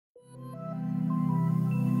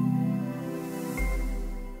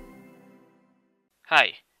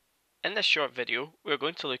Hi, in this short video we're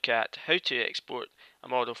going to look at how to export a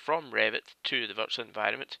model from Revit to the virtual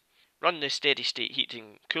environment, run the steady state heating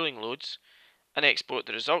and cooling loads, and export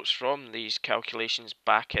the results from these calculations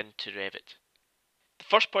back into Revit. The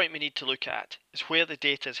first point we need to look at is where the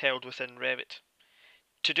data is held within Revit.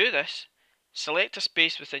 To do this, select a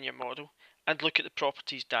space within your model and look at the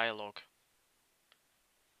Properties dialog.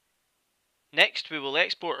 Next we will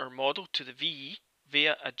export our model to the VE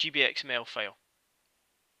via a GBXML file.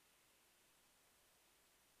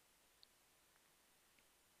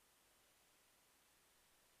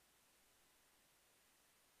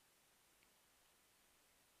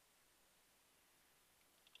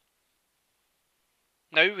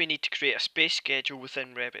 Now we need to create a space schedule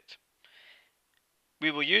within Revit.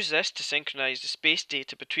 We will use this to synchronize the space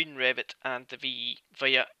data between Revit and the VE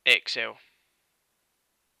via Excel.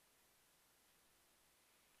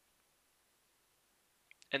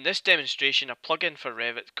 In this demonstration, a plugin for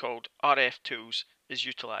Revit called RF Tools is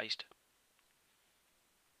utilised.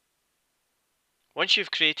 Once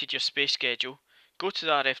you've created your space schedule, go to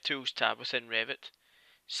the RF Tools tab within Revit,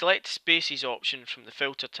 select the Spaces option from the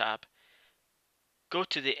Filter tab, go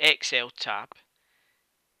to the Excel tab,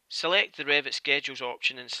 select the Revit Schedules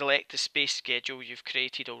option and select the space schedule you've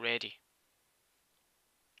created already.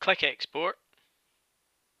 Click Export.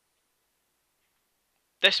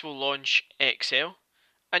 This will launch Excel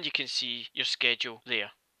and you can see your schedule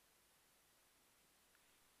there.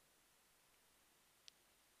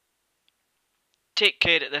 Take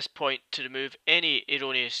care at this point to remove any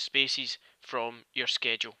erroneous spaces from your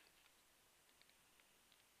schedule.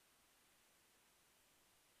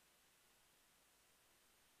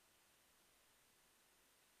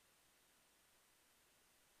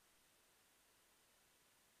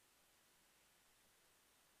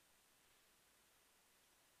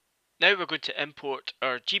 Now we're going to import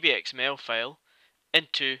our GBXML file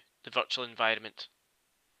into the virtual environment.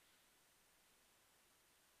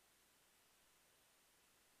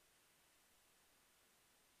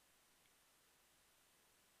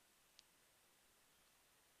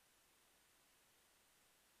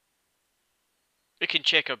 We can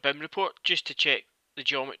check our BIM report just to check the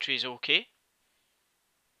geometry is okay.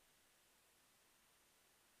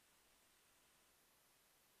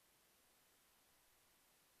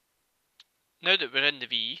 Now that we're in the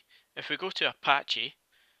VE, if we go to Apache,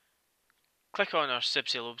 click on our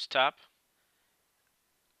Subsiloads tab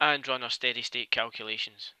and run our steady state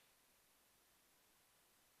calculations.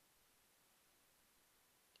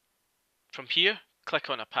 From here,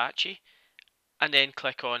 click on Apache and then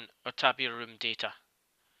click on our tabular room data.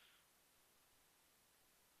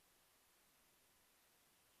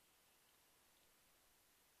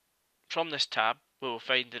 From this tab, we will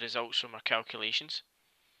find the results from our calculations,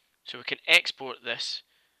 so we can export this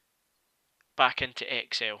back into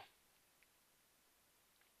Excel.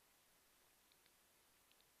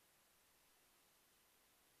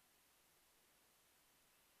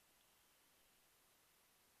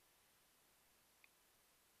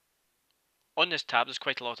 On this tab there's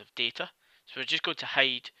quite a lot of data, so we're just going to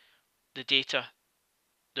hide the data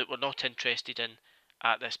that we're not interested in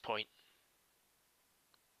at this point.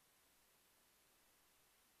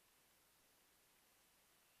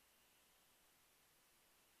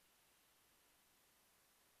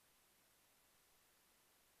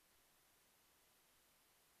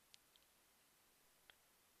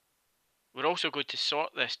 We're also going to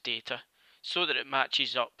sort this data so that it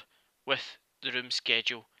matches up with the room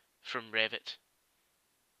schedule from Revit.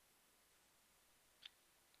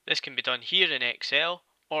 This can be done here in Excel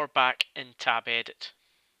or back in Tab Edit.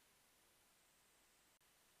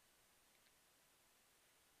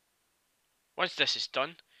 Once this is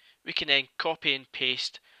done, we can then copy and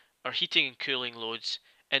paste our heating and cooling loads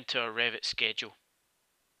into our Revit schedule.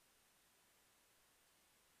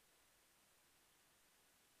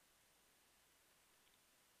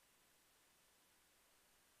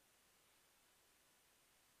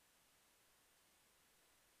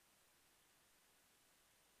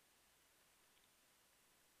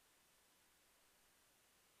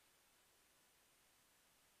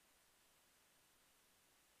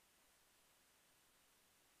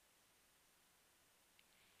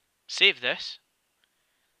 Save this,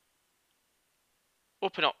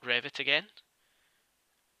 open up Revit again,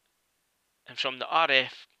 and from the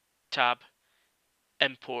RF tab,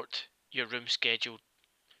 import your room schedule.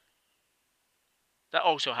 That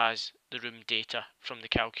also has the room data from the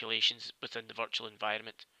calculations within the virtual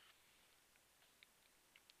environment.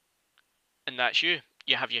 And that's you.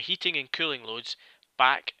 You have your heating and cooling loads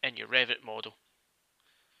back in your Revit model.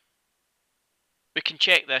 We can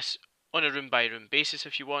check this on a room by room basis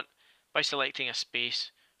if you want, by selecting a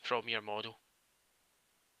space from your model.